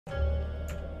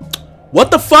What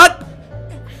the fuck?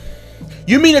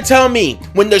 You mean to tell me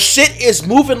when the shit is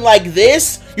moving like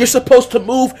this, you're supposed to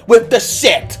move with the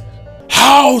shit?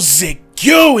 How's it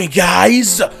going,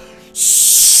 guys?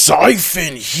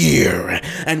 Syphon here,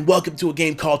 and welcome to a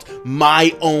game called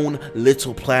My Own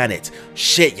Little Planet.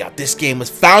 Shit, y'all, this game was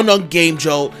found on Game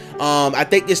Jolt. I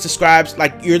think this describes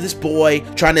like you're this boy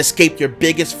trying to escape your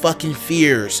biggest fucking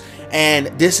fears, and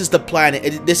this is the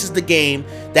planet. This is the game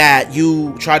that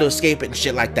you try to escape it and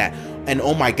shit like that. And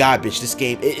oh my god, bitch, this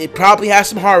game, it probably has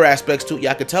some horror aspects to it.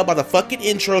 Y'all can tell by the fucking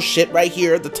intro shit right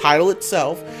here, the title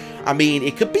itself. I mean,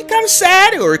 it could be kind of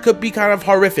sad or it could be kind of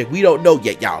horrific. We don't know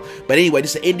yet, y'all. But anyway,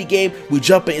 this is an indie game. We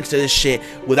jumping into this shit.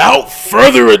 Without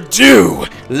further ado,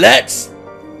 let's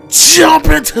jump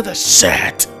into the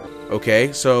set.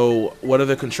 Okay, so what are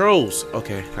the controls?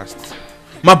 Okay, that's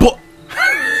my boy.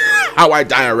 How I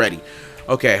die already.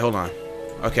 Okay, hold on.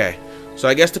 Okay, so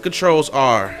I guess the controls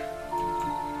are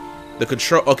the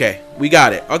control. Okay, we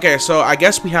got it. Okay, so I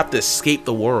guess we have to escape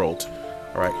the world.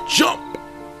 All right, jump.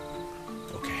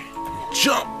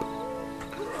 Jump!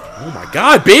 Oh my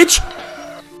god, bitch!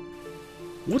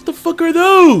 What the fuck are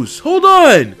those? Hold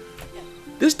on!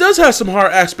 This does have some horror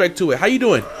aspect to it. How you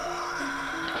doing?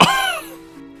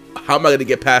 How am I gonna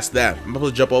get past them? Am I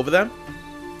supposed to jump over them?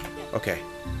 Okay.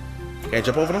 Can I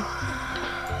jump over them?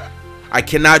 I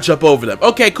cannot jump over them.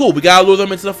 Okay, cool. We gotta lure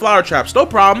them into the flower traps. No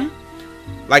problem.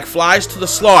 Like flies to the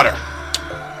slaughter.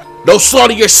 No,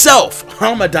 slaughter yourself!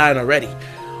 How am I dying already?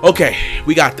 Okay,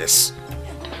 we got this.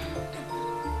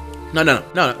 No,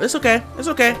 it's okay. It's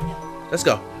okay. Let's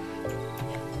go.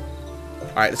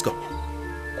 Alright, let's go.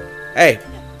 Hey,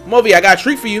 come over here. I got a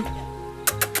treat for you.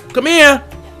 Come here.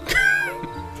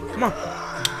 Come on.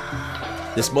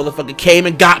 This motherfucker came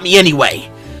and got me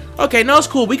anyway. Okay, no, it's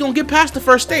cool. We gonna get past the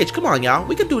first stage. Come on, y'all.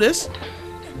 We can do this.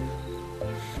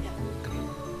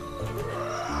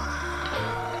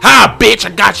 Ha, bitch.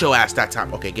 I got your ass that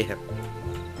time. Okay, get him.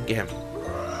 Get him.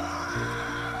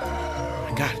 Oh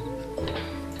my god.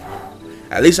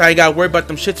 At least I ain't gotta worry about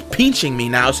them shits pinching me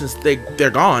now since they're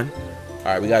gone.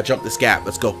 Alright, we gotta jump this gap.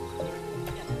 Let's go.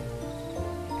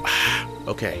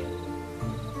 Okay.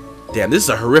 Damn, this is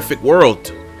a horrific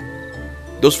world.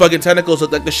 Those fucking tentacles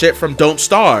look like the shit from Don't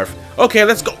Starve. Okay,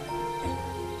 let's go.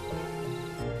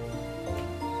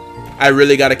 I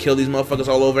really gotta kill these motherfuckers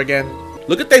all over again.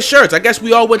 Look at their shirts. I guess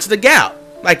we all went to the gap.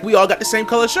 Like, we all got the same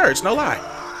color shirts. No lie.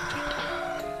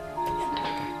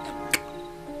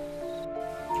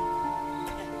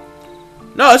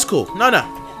 No, it's cool. No. Okay,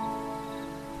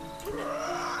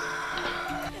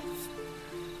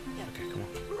 come on.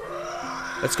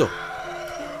 Let's go.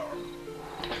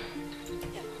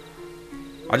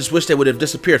 I just wish they would have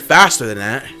disappeared faster than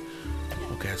that.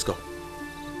 Okay, let's go.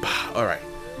 Alright.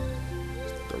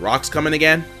 The rock's coming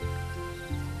again.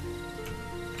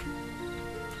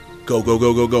 Go, go,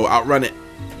 go, go, go. Outrun it.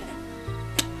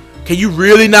 Can you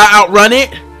really not outrun it?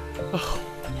 Oh.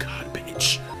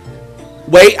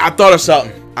 Wait, I thought of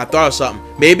something.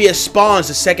 Maybe it spawns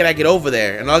the second I get over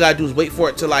there, and all I gotta do is wait for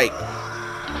it to like.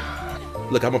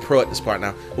 Look, I'm a pro at this part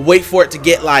now. Wait for it to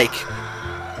get like,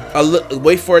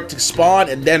 wait for it to spawn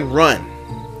and then run.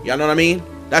 Y'all know what I mean?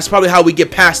 That's probably how we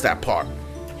get past that part. All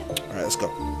right, let's go.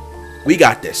 We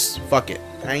got this. Fuck it.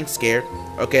 I ain't scared.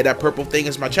 Okay, that purple thing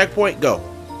is my checkpoint. Go.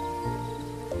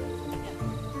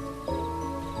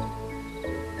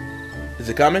 Is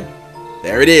it coming?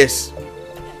 There it is.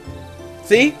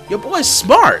 See? Your boy's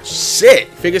smart. Shit.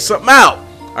 Figure something out.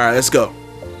 Alright, let's go.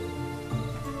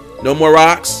 No more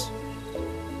rocks.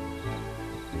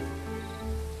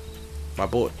 My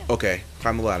boy. Okay.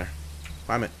 Climb the ladder.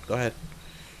 Climb it. Go ahead.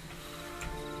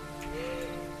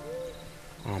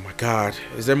 Oh my god.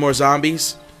 Is there more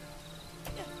zombies?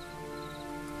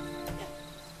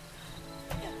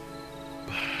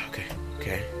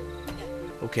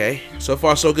 Okay. So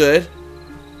far, so good.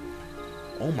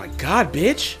 Oh my god,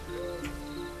 bitch.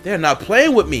 They're not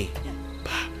playing with me.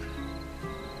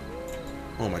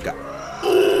 Oh my god.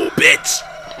 Oh, bitch.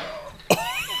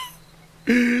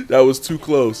 That was too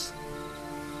close.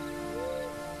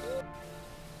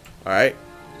 Alright.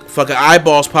 Fucking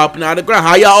eyeballs popping out of the ground.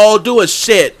 How y'all all doing?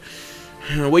 Shit.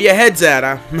 Where your heads at?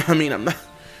 I mean, I'm not.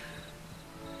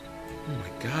 Oh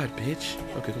my god, bitch.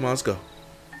 Okay, come on, let's go.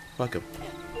 Fuck him.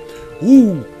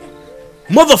 Ooh.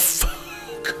 Motherfucker.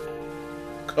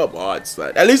 Come on,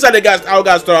 son. At least I got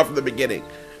to start off from the beginning.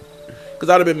 Because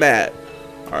I would have been mad.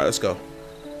 Alright, let's go.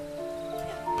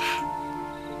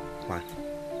 Come on.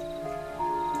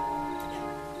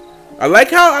 I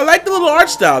like the little art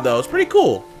style though. It's pretty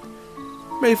cool.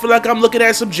 Made me feel like I'm looking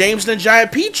at some James and the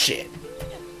Giant Peach shit.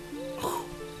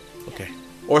 Okay.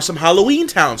 Or some Halloween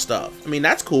Town stuff. I mean,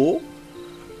 that's cool.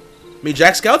 I mean,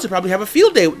 Jack Skellington probably have a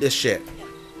field day with this shit.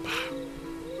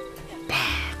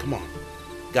 Come on.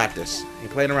 Got this.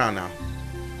 Ain't playing around now.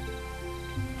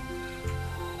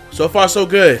 So far, so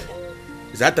good.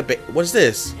 Is that the what is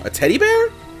this? A teddy bear?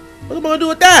 What am I gonna do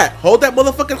with that? Hold that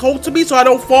motherfucking hold to me so I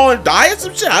don't fall and die or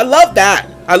some shit? I love that.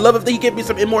 I love if they give me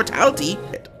some immortality.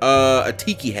 A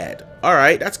tiki head.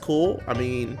 Alright, that's cool. I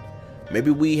mean,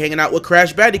 maybe we hanging out with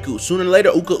Crash Bandicoot. Sooner or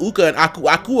later, Uka Uka and Aku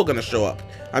Aku are gonna show up.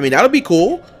 I mean, that'll be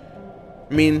cool.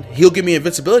 I mean, he'll give me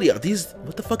invincibility. Are these,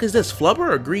 what the fuck is this?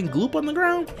 Flubber or green gloop on the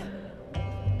ground?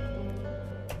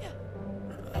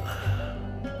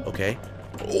 Okay.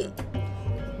 Oh.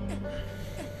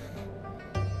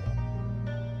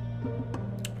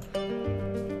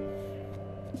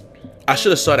 I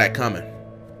should have saw that coming.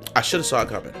 I should have saw it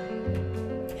coming.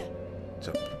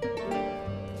 So,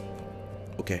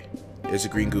 okay, there's a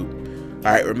green goop.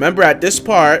 All right, remember at this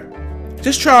part,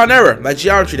 just trial and error, like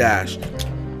Geometry Dash.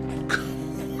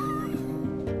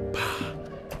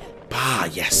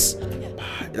 Yes.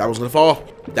 That was gonna fall.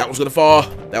 That was gonna fall.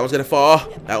 That was gonna fall.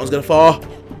 That was gonna fall.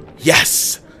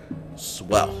 Yes.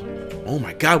 Swell. Oh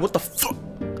my God, what the fuck?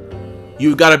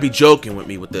 You gotta be joking with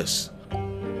me with this.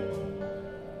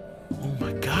 Oh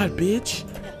my God, bitch.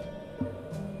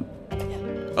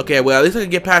 Okay, well, at least I can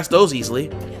get past those easily.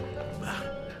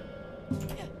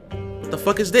 What the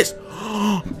fuck is this?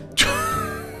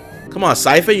 Come on,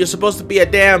 Syphonator, you're supposed to be a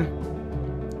damn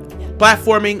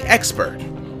platforming expert.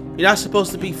 You're not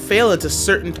supposed to be failing to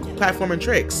certain platforming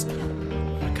tricks. Oh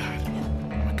my God. Oh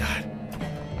my God.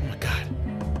 Oh my God.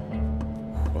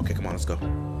 Okay, come on, let's go.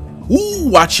 Ooh,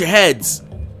 watch your heads.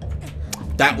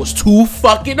 That was too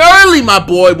fucking early, my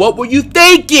boy. What were you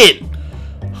thinking?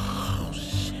 Oh,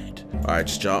 shit. Alright,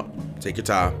 just jump. Take your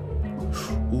time.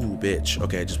 Ooh, bitch.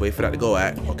 Okay, just wait for that to go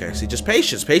at. Okay, see, just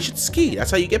patience. Patience is key.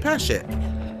 That's how you get past shit.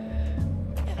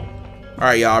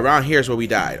 Alright, y'all. Around here is where we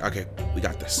died. Okay, we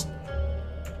got this.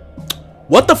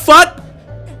 What the fuck?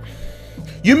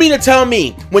 You mean to tell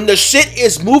me when the shit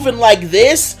is moving like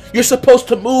this, you're supposed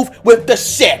to move with the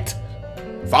shit?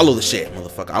 Follow the shit,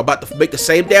 motherfucker. I'm about to make the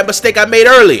same damn mistake I made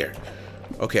earlier.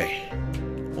 Okay.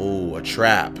 Oh, a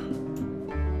trap.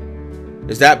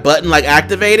 Is that button like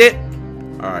activated?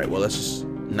 Alright, well, let's just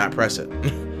not press it.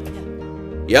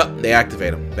 Yep, they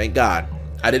activate them. Thank God.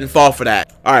 I didn't fall for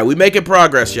that. Alright, we making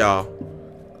progress, y'all.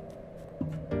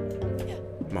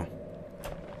 Come on.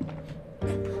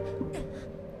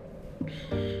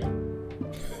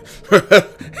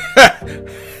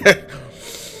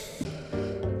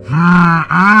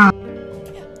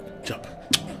 Jump.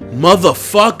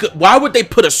 Motherfucker. Why would they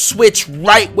put a switch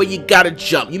right where you gotta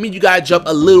jump? You mean you gotta jump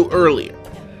a little earlier?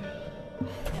 Oh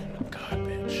my God,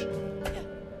 bitch.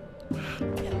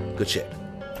 Good shit.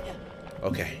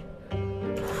 Okay.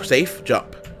 Safe.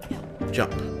 Jump.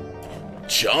 Jump.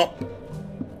 Jump.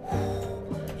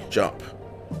 Jump.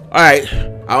 Alright.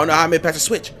 I don't know how I made past the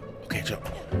switch. Okay, jump.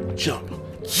 Jump.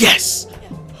 Yes!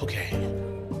 Okay.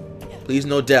 Please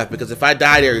no death, because if I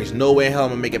die there, there's no way in hell I'm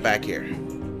gonna make it back here.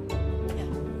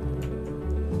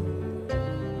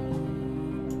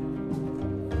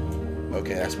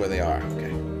 Okay, that's where they are.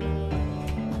 Okay.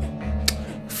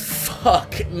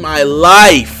 Fuck my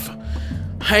life!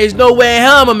 There's no way in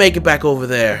hell I'm gonna make it back over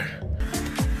there.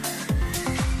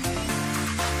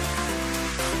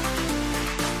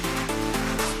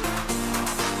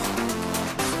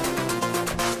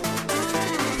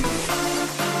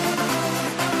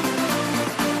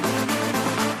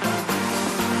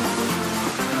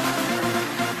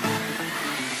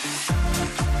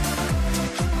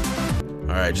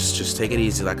 Alright, just take it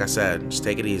easy, like I said. Just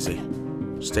take it easy.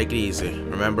 Just take it easy.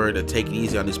 Remember to take it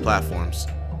easy on these platforms.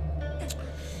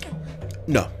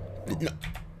 No. No.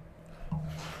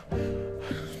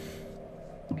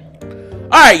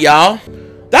 Alright, y'all.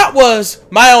 That was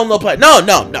my own little play. No,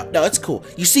 it's cool.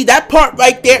 You see that part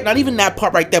right there? Not even that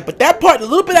part right there, but that part, a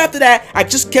little bit after that, I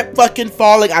just kept fucking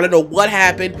falling. I don't know what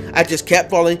happened. I just kept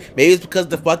falling. Maybe it's because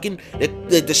the fucking,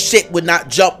 the shit would not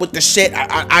jump with the shit.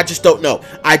 I just don't know.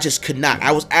 I just could not.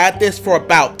 I was at this for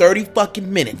about 30 fucking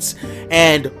minutes.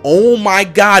 And, oh my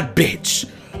God, bitch.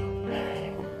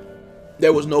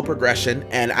 There was no progression,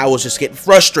 and I was just getting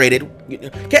frustrated.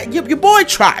 Your boy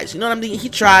tries, you know what I mean? He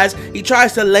tries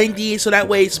to lengthy so that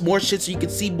way it's more shit so you can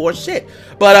see more shit.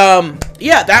 But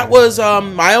yeah, that was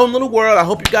my own little world. I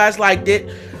hope you guys liked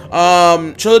it.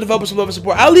 Show the developers some love and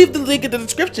support. I'll leave the link in the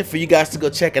description for you guys to go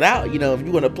check it out. You know, if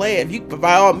you want to play it, if you,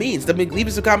 by all means, let me leave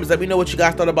me some comments. Let me know what you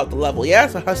guys thought about the level.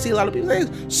 Yes, I see a lot of people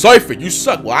saying, Syphon, you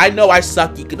suck. Well, I know I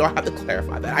suck. You don't have to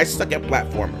clarify that. I suck at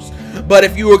platformers. But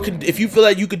if you feel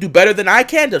like you could do better than I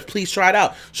can, just please try it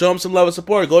out. Show him some love and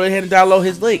support. Go ahead and download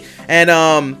his link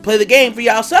and play the game for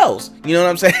yourselves. You know what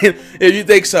I'm saying? If you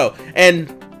think so, and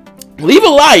leave a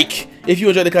like if you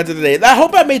enjoyed the content today. I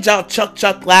hope I made y'all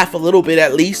Chuck laugh a little bit,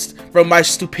 at least, from my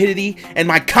stupidity and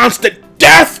my constant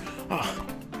death. Oh.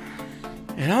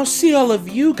 And I'll see all of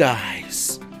you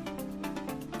guys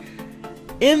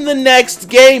in the next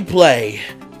gameplay.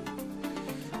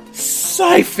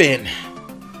 Syphon,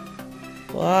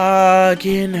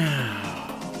 logging out.